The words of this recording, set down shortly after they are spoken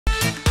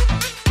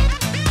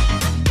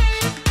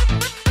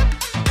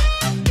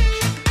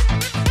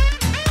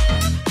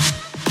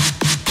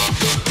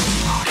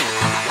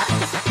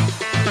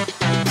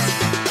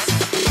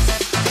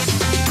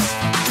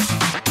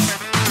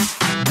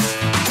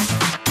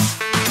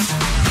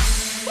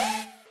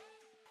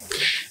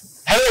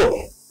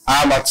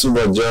I'm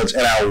Atubo George,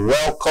 and I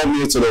welcome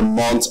you to the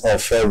month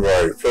of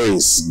February.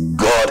 Praise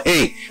God.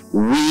 Hey,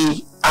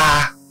 we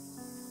are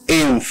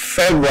in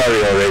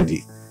February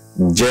already.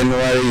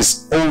 January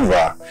is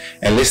over.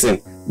 And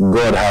listen,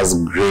 God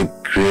has great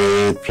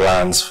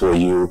plans for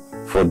you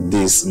for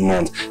this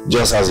month.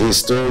 Just as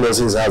He's told us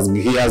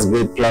He has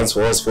great plans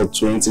for us for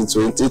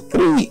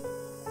 2023.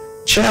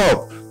 Cheer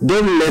up.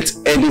 Don't let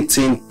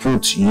anything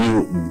put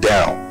you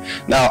down.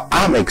 Now,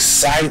 I'm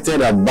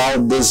excited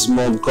about this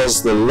month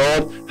because the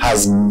Lord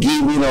has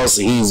given us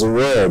His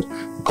word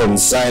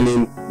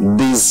concerning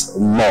this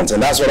month.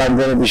 And that's what I'm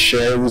going to be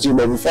sharing with you.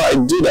 But before I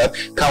do that,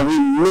 can we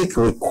make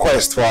a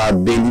request for our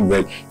daily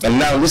bread? And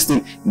now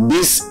listen,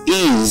 this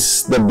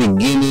is the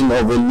beginning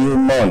of a new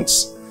month.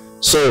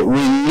 So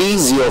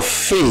release your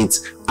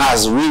faith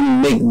as we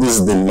make this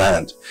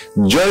demand.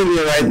 Join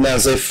me right now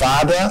and say,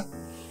 Father,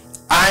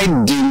 I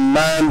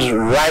demand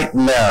right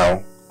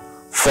now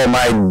for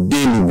my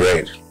daily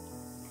bread.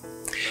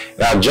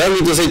 Now join me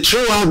to say,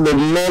 throughout the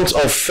month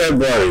of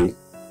February,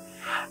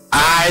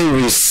 I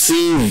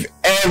receive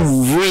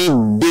every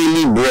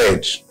daily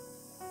bread.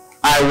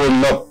 I will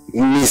not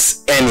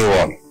miss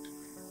anyone.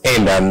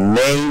 In the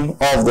name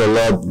of the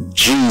Lord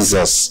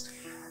Jesus,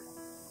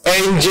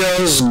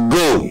 angels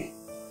go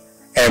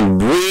and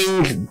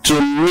bring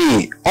to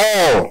me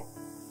all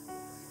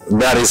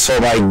that is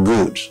for my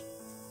good.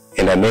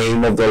 In the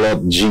name of the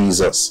Lord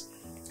Jesus.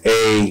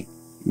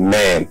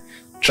 Amen.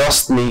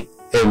 Trust me,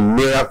 a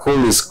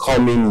miracle is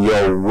coming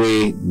your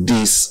way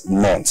this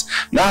month.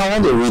 Now I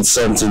want to read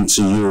something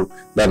to you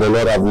that the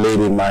Lord have laid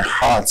in my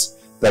heart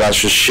that I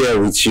should share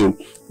with you.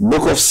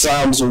 Book of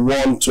Psalms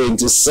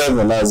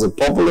 127 as a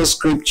popular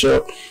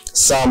scripture,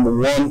 Psalm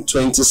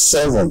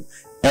 127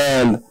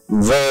 and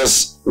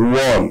verse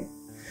 1.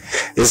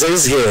 It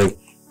says here,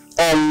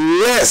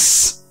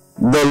 unless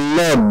the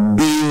Lord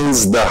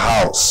builds the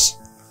house,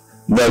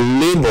 they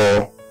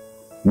labor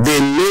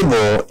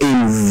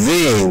in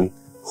vain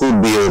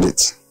who build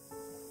it.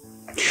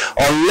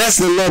 Unless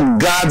the Lord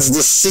guards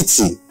the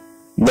city,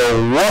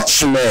 the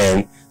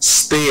watchmen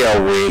stay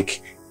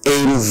awake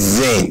in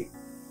vain.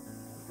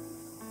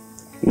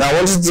 Now I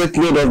want you to take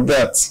note of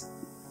that.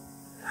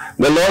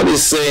 The Lord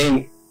is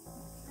saying,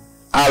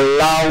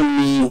 allow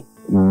me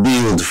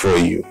build for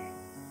you.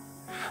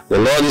 The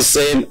Lord is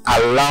saying,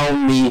 allow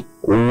me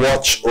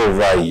watch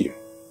over you.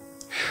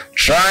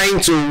 Trying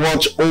to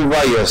watch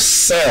over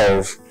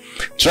yourself,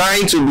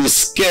 trying to be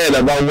scared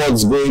about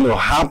what's going to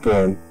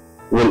happen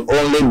will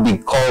only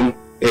become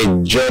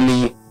a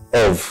journey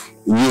of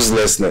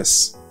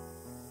uselessness.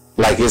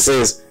 Like it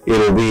says, it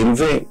will be in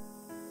vain.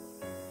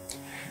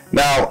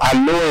 Now, I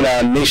know in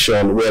our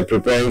nation we're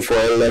preparing for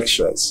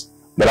elections,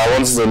 but I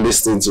want you to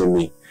listen to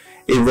me.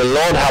 If the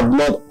Lord had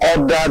not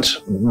ordered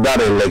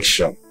that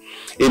election,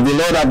 if the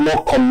Lord had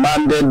not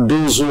commanded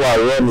those who are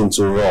running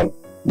to run,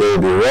 they will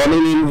be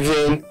running in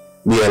vain.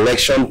 The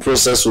election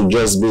process will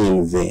just be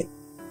in vain.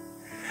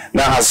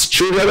 Now, as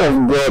children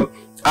of God,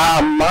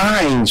 our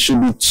mind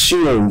should be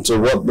tuned to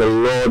what the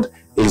Lord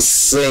is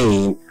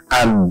saying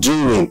and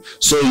doing,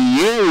 so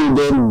you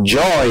don't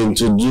join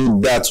to do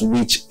that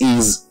which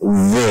is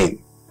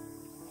vain.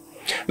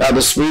 Now,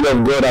 the Spirit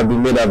of God has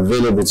been made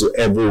available to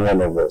every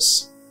one of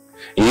us.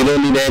 You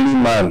don't need any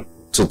man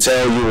to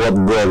tell you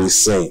what God is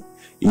saying.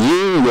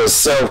 You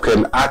yourself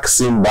can ask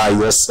Him by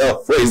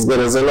yourself. Praise God.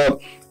 And say, Lord,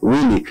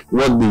 really,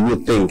 what do you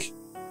think?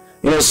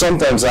 You know,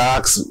 sometimes I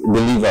ask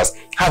believers,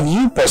 have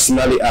you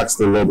personally asked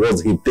the Lord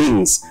what He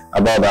thinks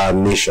about our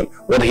nation?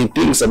 What He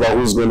thinks about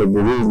who's going to be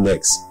ruled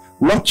next?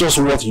 Not just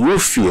what you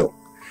feel.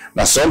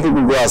 Now, some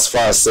people go as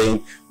far as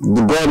saying,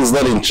 God is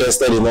not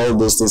interested in all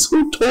those things.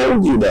 Who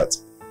told you that?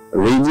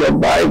 Read your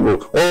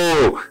Bible.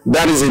 Oh,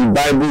 that is in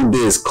Bible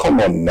days. Come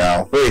on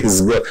now.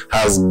 Praise God.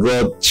 Has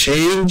God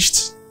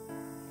changed?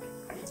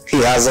 He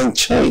hasn't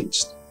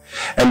changed.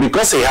 And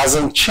because He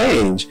hasn't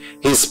changed,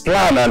 His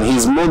plan and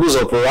His modus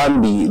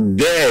operandi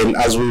then,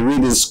 as we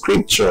read in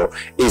scripture,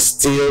 is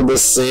still the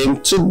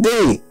same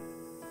today.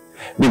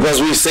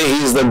 Because we say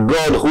He is the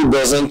God who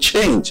doesn't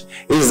change.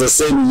 He is the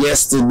same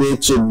yesterday,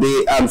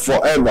 today, and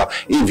forever.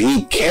 If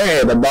He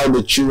cared about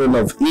the children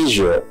of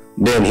Israel,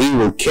 then He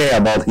will care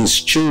about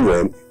His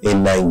children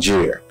in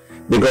Nigeria.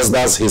 Because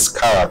that's His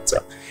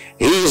character.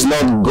 He is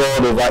not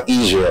God over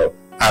Israel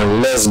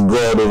and less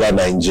God over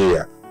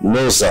Nigeria.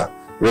 No, sir.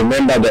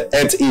 Remember, the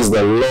earth is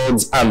the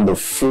Lord's and the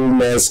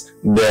fullness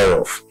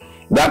thereof.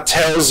 That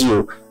tells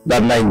you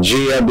that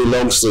Nigeria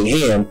belongs to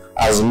Him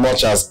as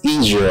much as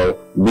Israel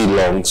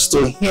belongs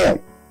to Him.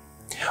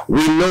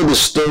 We know the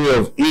story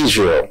of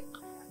Israel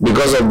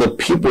because of the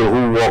people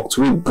who walked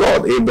with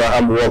God.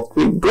 Abraham walked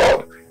with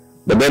God.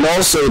 But then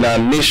also in our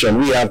nation,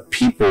 we have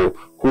people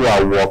who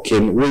are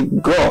walking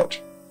with God.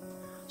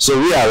 So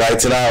we are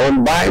writing our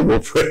own Bible,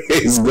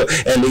 praise God.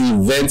 And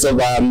the events of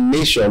our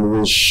nation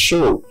will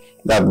show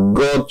that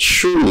God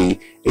truly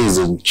is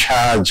in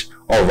charge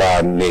of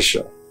our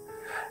nation.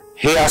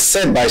 He has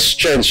said, by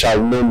strength shall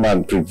no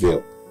man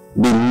prevail.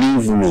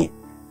 Believe me,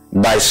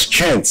 by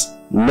strength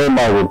no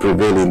man will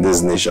prevail in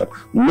this nation.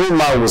 No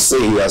man will say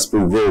he has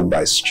prevailed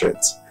by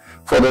strength.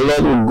 For the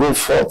Lord will go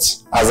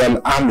forth as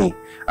an army,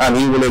 and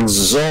he will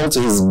exalt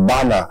his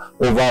banner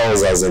over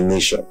us as a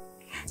nation.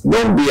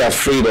 Don't be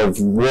afraid of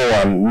war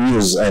and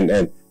news and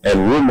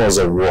rumors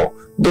of war.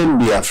 Don't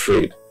be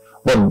afraid.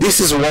 But this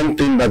is one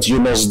thing that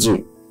you must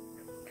do.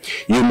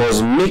 You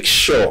must make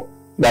sure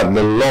that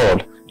the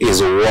Lord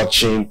is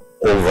watching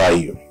over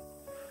you.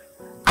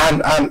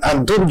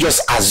 And don't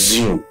just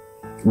assume.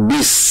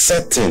 Be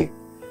certain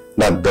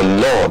that the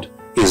Lord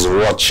is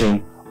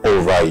watching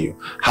over you.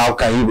 How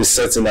can you be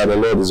certain that the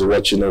Lord is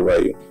watching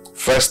over you?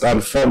 First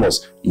and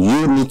foremost,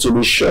 you need to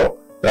be sure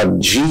that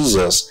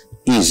Jesus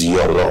is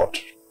your Lord.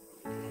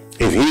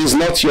 If he is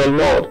not your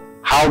Lord,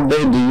 how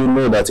then do you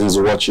know that he's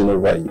watching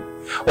over you?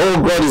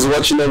 Oh, God is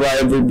watching over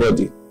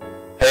everybody.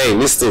 Hey,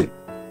 listen.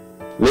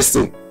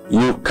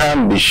 You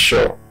can be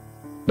sure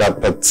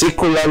that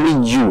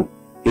particularly you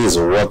is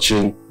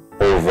watching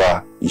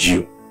over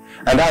you.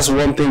 And that's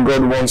one thing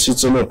God wants you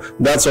to know.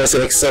 That's why I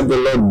said, except the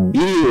Lord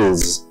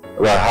builds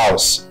the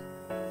house,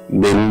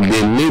 they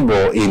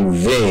labor in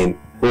vain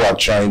who are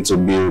trying to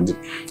build it.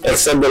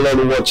 Except the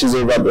Lord watches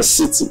over the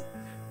city.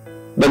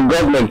 The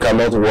government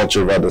cannot watch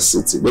over the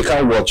city. They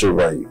can't watch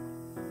over you.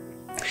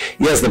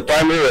 Yes, the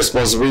primary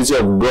responsibility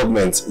of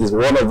government is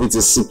one of it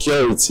is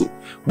security.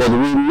 But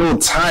we know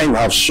time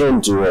has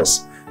shown to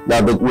us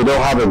that we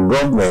don't have a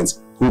government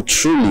who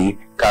truly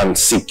can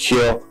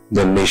secure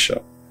the nation.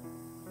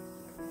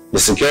 The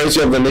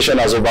security of the nation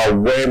has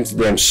overwhelmed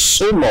them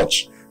so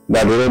much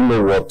that they don't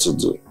know what to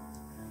do.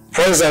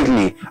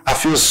 Presently, I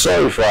feel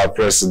sorry for our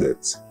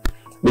president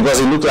because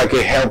he looked like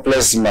a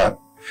helpless man.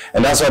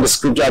 And that's why the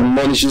scripture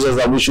admonishes us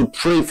that we should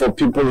pray for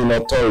people in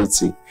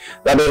authority,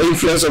 that the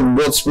influence of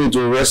God's Spirit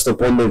will rest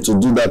upon them to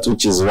do that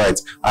which is right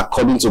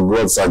according to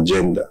God's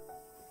agenda.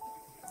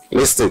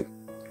 Listen,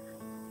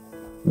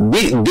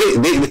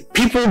 the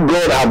people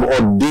God have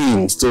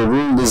ordained to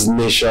rule this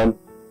nation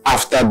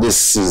after this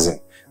season,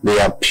 they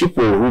are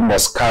people who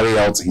must carry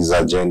out his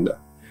agenda.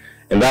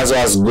 And that's why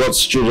as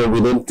God's children,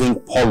 we don't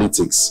think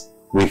politics,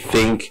 we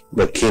think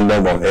the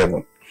kingdom of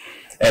heaven.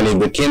 And if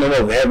the kingdom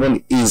of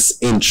heaven is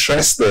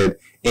interested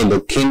in the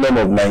kingdom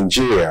of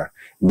Nigeria,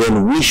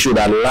 then we should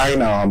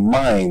align our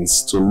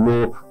minds to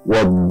know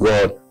what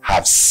God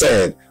has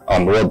said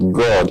and what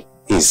God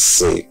is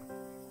saying.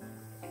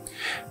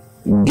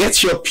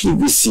 Get your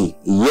PVC,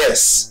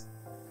 yes,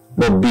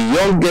 but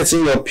beyond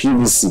getting your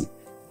PVC,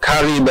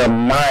 carry the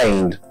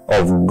mind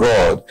of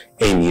God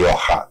in your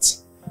heart.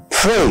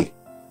 Pray.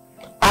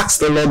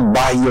 Ask the Lord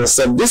by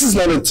yourself. This is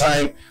not a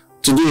time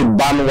to do a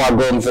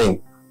bandwagon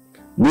thing.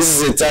 This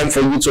is a time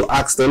for you to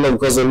ask the Lord,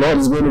 because the Lord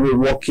is going to be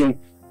working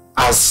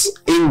as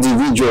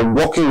individuals,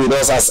 working with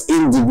us as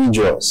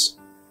individuals.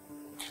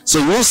 So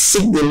you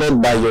seek the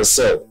Lord by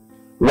yourself.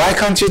 Why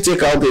can't you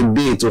take out a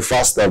day to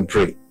fast and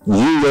pray?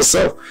 You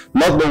yourself,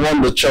 not the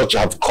one the church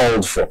have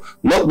called for,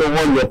 not the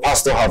one your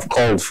pastor have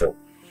called for.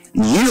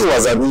 You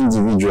as an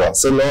individual,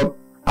 say, Lord,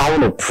 I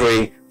want to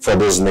pray for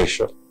this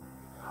nation.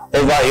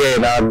 Over here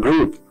in our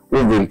group,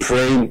 we've been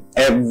praying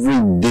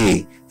every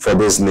day for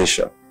this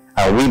nation.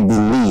 And we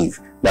believe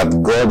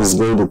that God is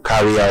going to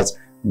carry out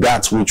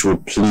that which will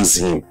please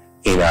him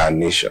in our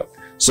nation.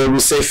 So we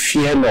say,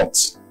 fear not.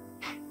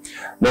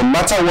 No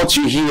matter what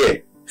you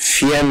hear,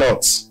 fear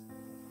not.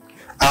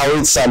 I'll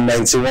read Psalm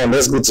 91.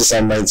 Let's go to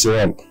Psalm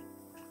 91.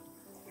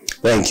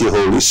 Thank you,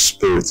 Holy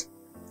Spirit.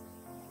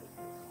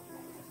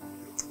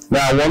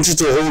 Now I want you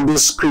to hold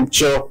this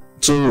scripture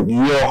to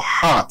your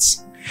heart.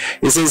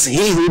 It says,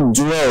 he who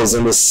dwells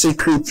in the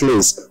secret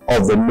place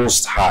of the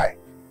Most High.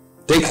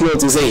 Take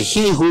note, it says,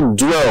 he who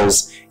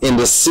dwells in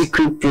the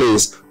secret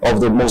place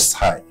of the Most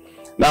High.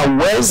 Now,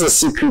 where is the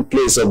secret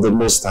place of the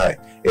Most High?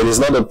 It is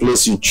not a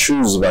place you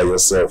choose by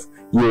yourself.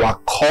 You are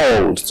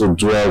called to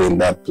dwell in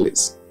that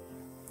place.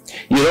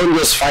 You don't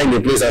just find a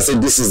place and say,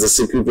 this is the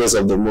secret place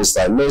of the Most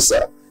High. No,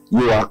 sir.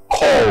 You are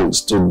called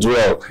to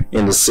dwell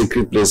in the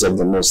secret place of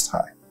the Most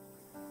High.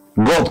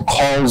 God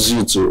calls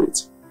you to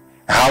it.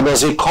 How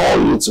does he call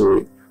you to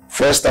it?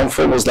 First and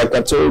foremost, like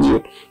I told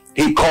you,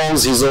 he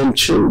calls his own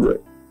children.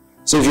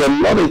 So if you're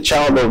not a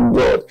child of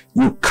God,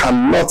 you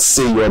cannot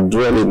say you're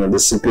dwelling in the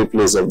secret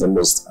place of the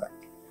Most High.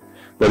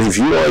 But if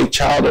you are a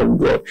child of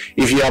God,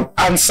 if you have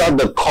answered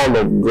the call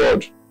of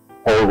God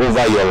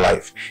over your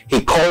life,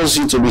 he calls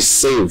you to be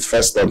saved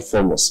first and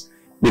foremost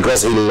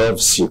because he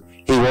loves you.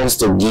 He wants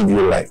to give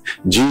you life.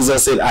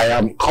 Jesus said, I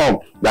am come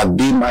that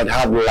they might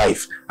have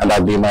life and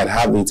that they might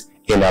have it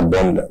in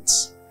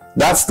abundance.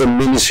 That's the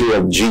ministry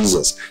of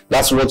Jesus.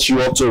 That's what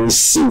you ought to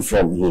receive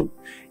from him.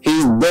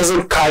 He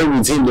doesn't carry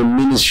with him the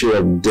ministry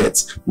of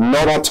death.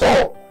 Not at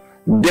all.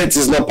 Death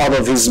is not part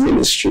of his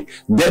ministry.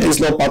 Death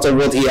is not part of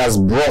what he has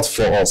brought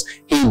for us.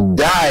 He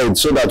died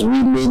so that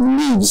we may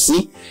live.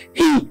 See,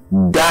 he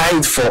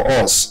died for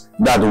us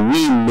that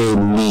we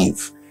may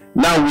live.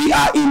 Now we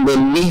are in the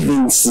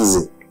living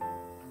season.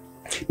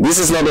 This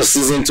is not a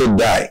season to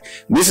die.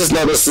 This is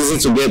not a season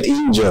to get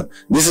injured.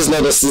 This is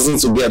not a season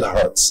to get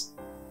hurt.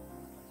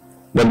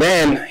 But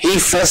then he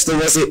first of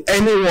all said,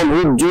 anyone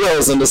who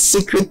dwells in the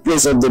secret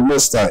place of the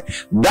Most High,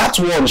 that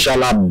one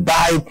shall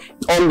abide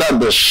under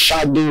the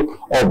shadow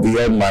of the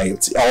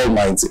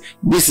Almighty.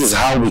 This is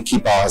how we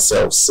keep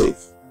ourselves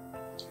safe.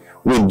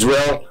 We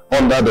dwell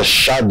under the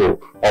shadow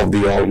of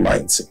the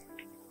Almighty.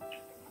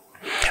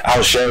 I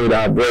was sharing with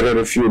our brethren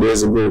a few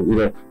days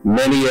ago,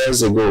 many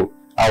years ago,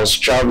 I was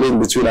traveling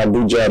between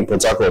Abuja and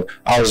Port Harcourt.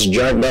 I was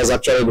driving. That was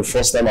actually the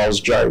first time I was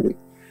driving.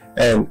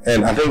 And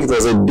I think it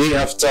was a day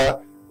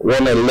after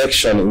one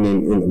election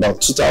in about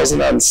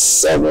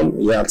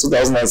 2007. Yeah,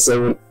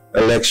 2007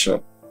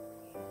 election.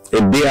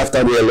 A day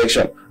after the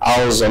election,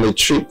 I was on a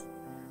trip.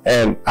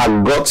 And I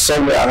got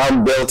somewhere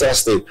around Delta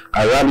State.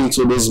 I ran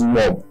into this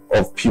mob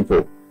of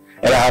people.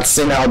 And I had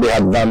seen how they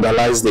had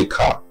vandalized the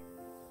car.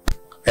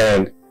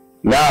 And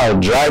now,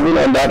 driving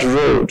on that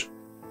road,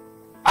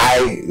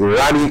 I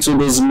ran into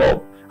this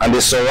mob. And they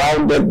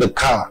surrounded the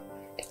car.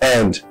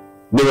 And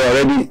they were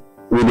already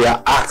with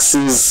their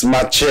axes,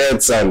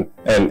 machetes,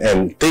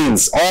 and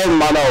things, all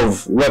manner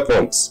of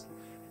weapons.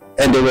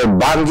 And they were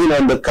banging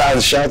on the car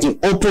and shouting,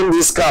 open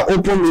this car,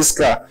 open this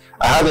car.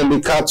 I had in the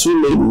car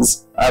 2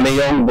 ladies and a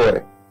young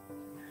boy.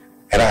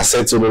 And I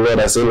said to the Lord,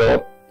 I said,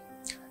 Lord,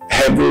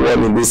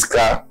 everyone in this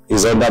car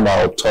is under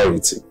my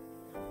authority.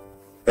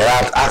 And I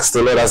had asked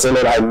the Lord, I said,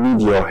 Lord, I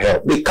need your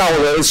help. The car was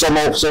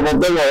already, some of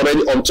them were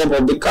already on top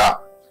of the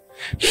car.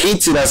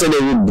 Hitting, I said, they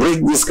will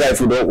break this car if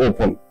you don't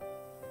open.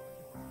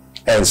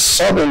 And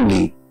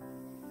suddenly,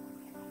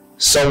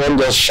 someone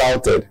just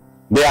shouted,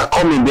 they are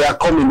coming, they are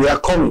coming, they are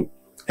coming.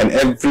 And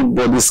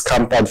everybody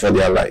scampered for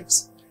their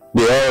lives.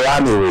 They all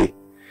ran away.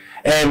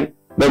 And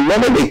the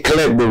moment they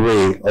cleared the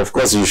way, of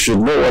course, you should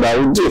know what I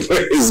would do.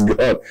 Praise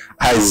God.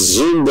 I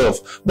zoomed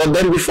off. But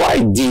then before I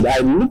did, I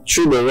looked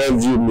through the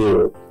rearview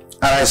mirror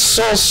and I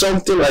saw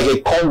something like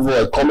a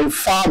convoy coming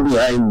far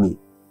behind me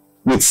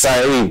with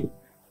siren.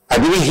 I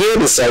didn't hear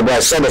the siren, but I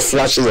saw the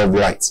flashes of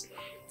lights.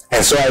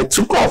 And so I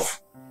took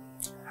off.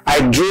 I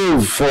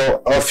drove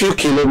for a few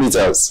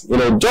kilometers,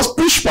 just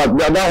push back.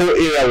 That whole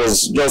area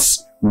was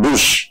just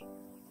bush,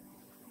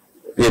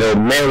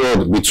 main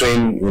road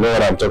between,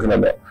 what I'm talking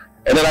about.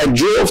 And then I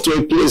drove to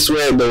a place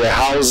where there were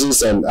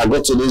houses, and I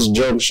got to this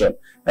junction.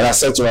 And I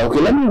said to her,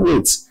 okay, let me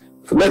wait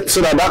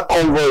so that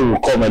convoy will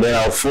come, and then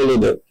I'll follow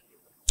them.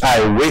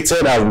 I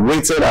waited. Now,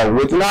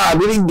 I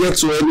didn't get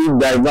to any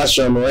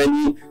diversion or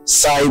any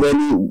side,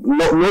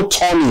 no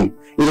turning.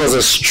 It was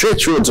a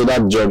straight road to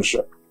that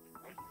junction.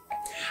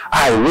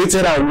 I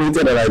waited,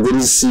 and I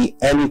didn't see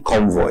any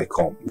convoy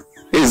come.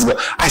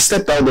 I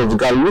stepped out of the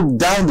car, looked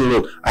down the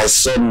road, I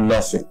saw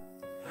nothing.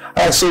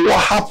 I said, what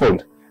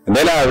happened? And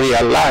then I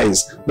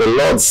realized the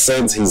Lord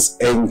sent his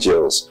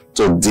angels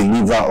to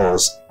deliver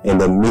us in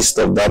the midst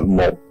of that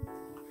mob.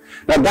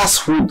 Now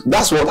that's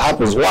what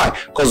happens. Why?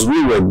 Because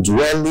we were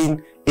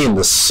dwelling in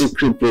the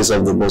secret place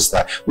of the Most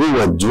High. We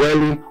were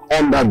dwelling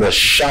under the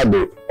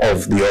shadow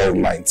of the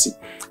Almighty.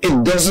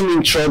 It doesn't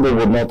mean trouble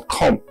will not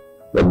come.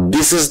 But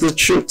this is the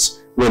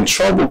truth. When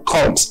trouble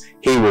comes,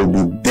 he will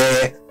be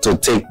there to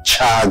take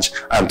charge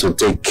and to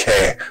take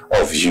care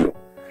of you.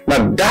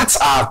 Now that's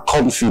our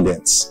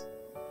confidence.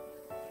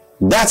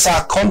 That's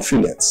our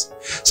confidence.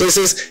 So he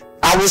says,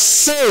 I will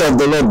say of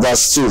the Lord,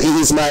 verse 2, he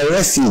is my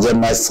refuge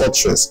and my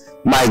fortress,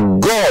 my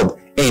God,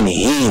 in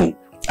him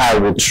I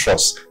will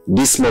trust.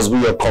 This must be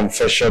your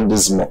confession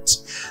this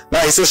month.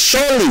 Now he says,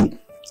 surely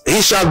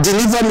he shall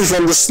deliver me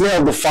from the snare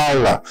of the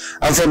fowler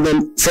and from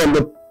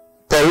the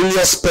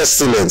perilous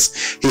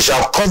pestilence. He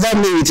shall cover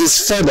me with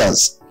his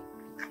feathers.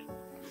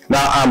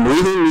 Now I'm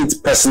reading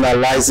it,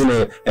 personalizing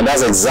it, and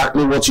that's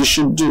exactly what you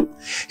should do.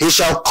 He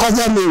shall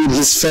cover me with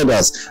his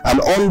feathers, and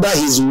under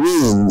his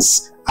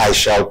wings I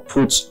shall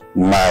put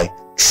my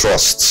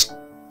trust,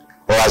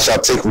 or I shall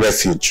take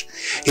refuge.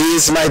 He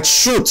is my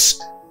truth.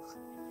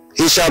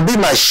 He shall be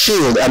my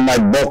shield and my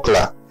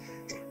buckler.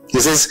 He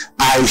says,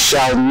 I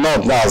shall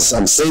not, now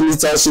I'm saying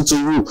it also to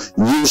you,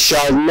 you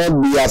shall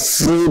not be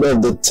afraid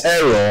of the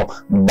terror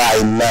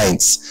by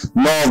night,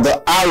 nor of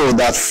the arrow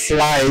that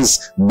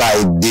flies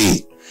by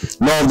day,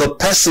 nor of the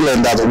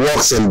pestilence that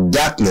walks in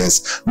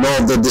darkness, nor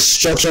of the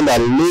destruction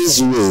that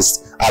lays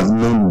waste at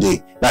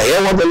noonday. Now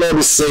hear what the Lord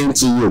is saying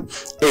to you.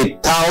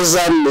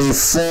 1,000 may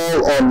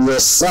fall on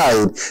your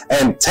side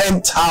and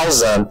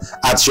 10,000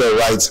 at your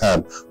right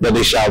hand, but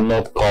they shall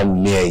not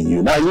come near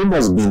you. Now you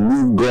must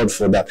believe God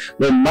for that.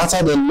 No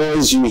matter the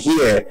noise you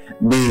hear,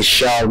 they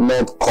shall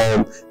not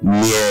come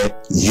near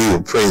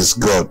you. Praise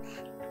God.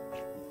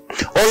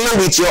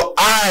 Only with your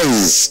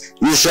eyes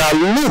you shall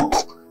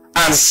look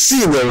and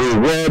see the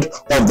reward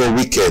of the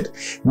wicked.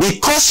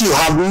 Because you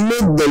have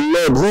made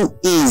the Lord who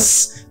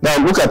is, now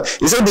look at,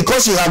 he said,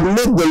 because you have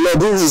made the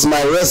Lord who is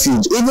my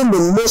refuge, even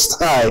the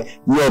Most High,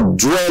 your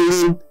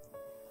dwelling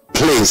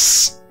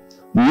place,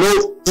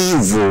 no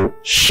evil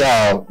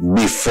shall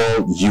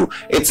befall you.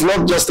 It's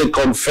not just a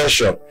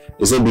confession.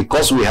 He said,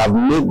 because we have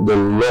made the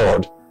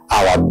Lord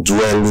our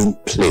dwelling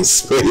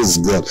place. Praise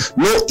God.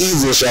 No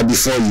evil shall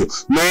befall you,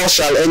 nor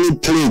shall any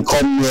plague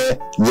come near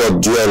your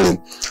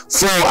dwelling.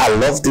 For, I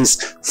love this,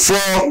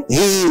 for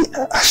he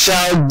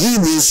shall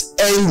give his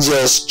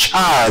angels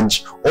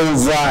charge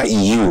over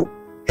you.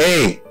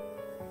 Hey,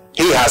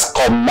 he has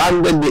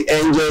commanded the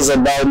angels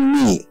about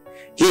me.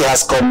 He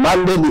has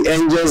commanded the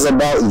angels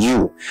about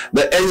you.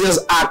 The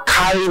angels are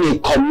carrying a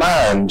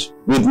command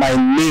with my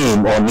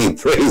name on it.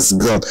 Praise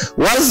God.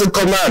 What is the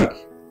command?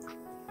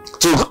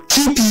 To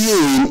keep you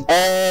in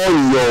all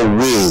your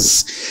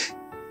ways.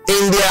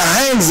 In their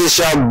hands they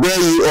shall bear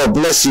you up,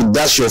 lest you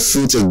dash your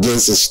foot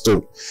against a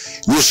stone.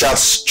 You shall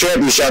tread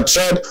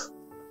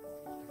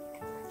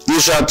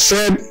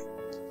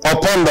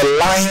upon the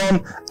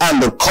lion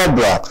and the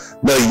cobra,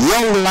 the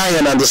young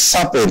lion and the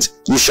serpent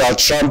you shall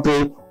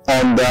trample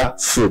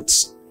underfoot.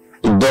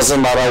 It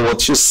doesn't matter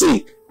what you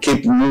see.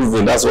 Keep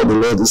moving. That's what the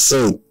Lord is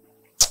saying.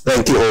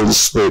 Thank you, Holy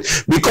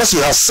Spirit. Because he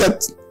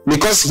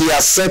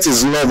has set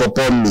his love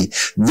upon me,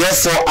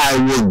 therefore I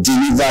will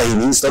deliver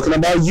him. He's talking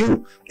about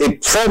you. A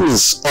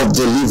promise of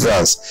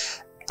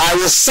deliverance. I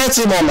will set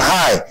him on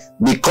high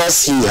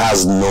because he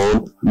has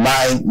known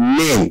my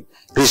name.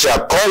 He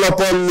shall call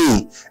upon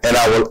me and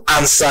I will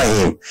answer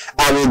him.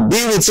 I will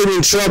be with him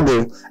in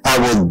trouble. I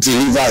will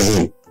deliver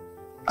him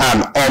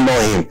and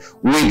honor him.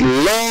 With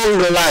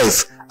long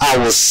life I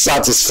will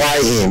satisfy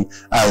him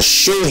and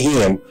show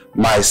him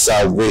my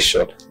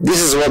salvation. This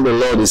is what the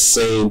Lord is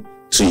saying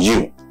to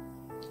you.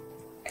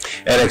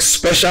 And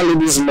especially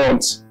this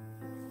month,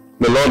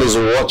 the Lord is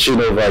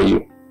watching over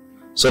you.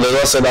 So the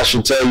Lord said I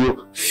should tell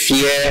you,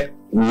 fear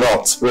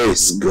not.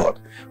 Praise God.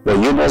 But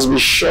you must be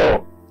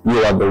sure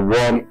you are the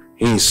one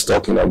he is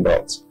talking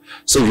about.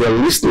 So if you're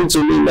listening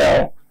to me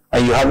now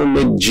and you haven't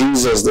made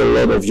Jesus the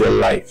Lord of your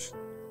life,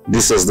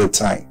 this is the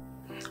time.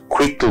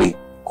 Quickly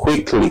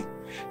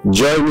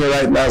join me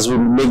right now as we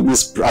make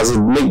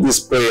this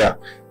prayer.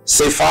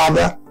 Say,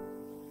 Father,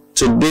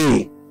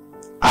 today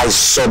I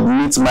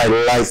submit my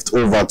life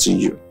over to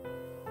you.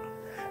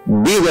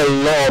 Be the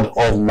Lord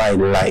of my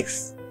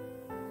life.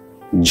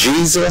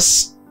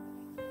 Jesus,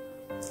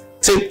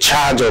 take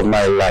charge of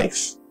my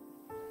life.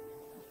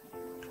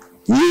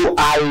 You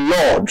are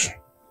Lord.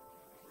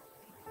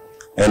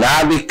 And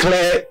I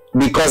declare,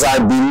 because I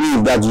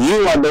believe that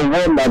you are the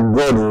one that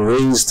God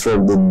raised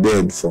from the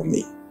dead for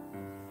me,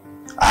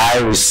 I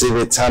receive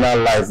eternal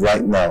life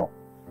right now.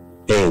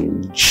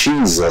 In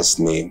Jesus'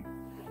 name,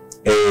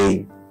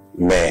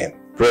 amen.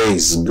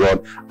 Praise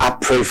God. I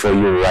pray for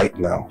you right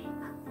now,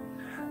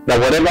 that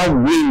whatever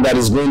wind that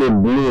is going to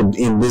blow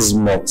in this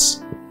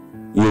month,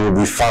 you will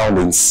be found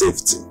in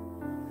safety.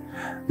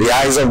 The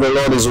eyes of the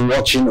Lord is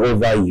watching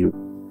over you.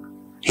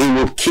 He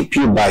will keep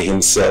you by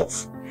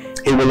himself.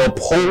 He will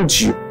uphold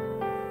you.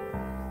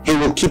 He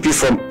will keep you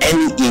from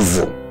any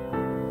evil.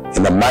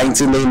 In the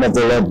mighty name of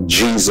the Lord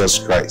Jesus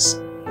Christ.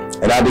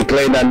 And I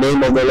declare in the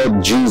name of the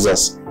Lord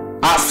Jesus,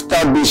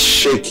 after this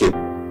shaking,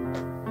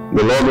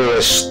 the Lord will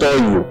restore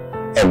you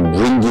and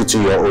bring you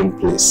to your own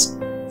place.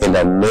 In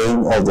the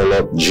name of the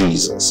Lord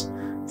Jesus.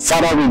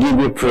 Father, we give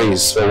you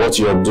praise for what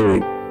you are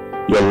doing.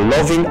 Your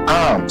loving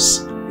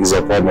arms is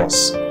upon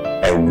us,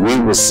 and we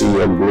will see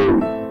your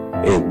glory.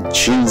 In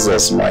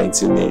Jesus'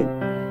 mighty name.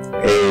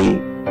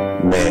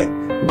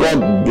 Amen.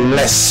 God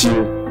bless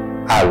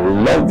you. I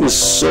love you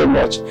so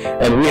much.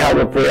 And we have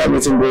a prayer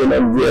meeting going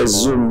on via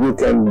Zoom. You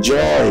can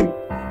join.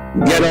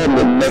 Get on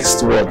the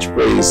next watch.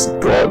 Praise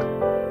God.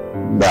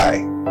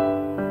 Bye.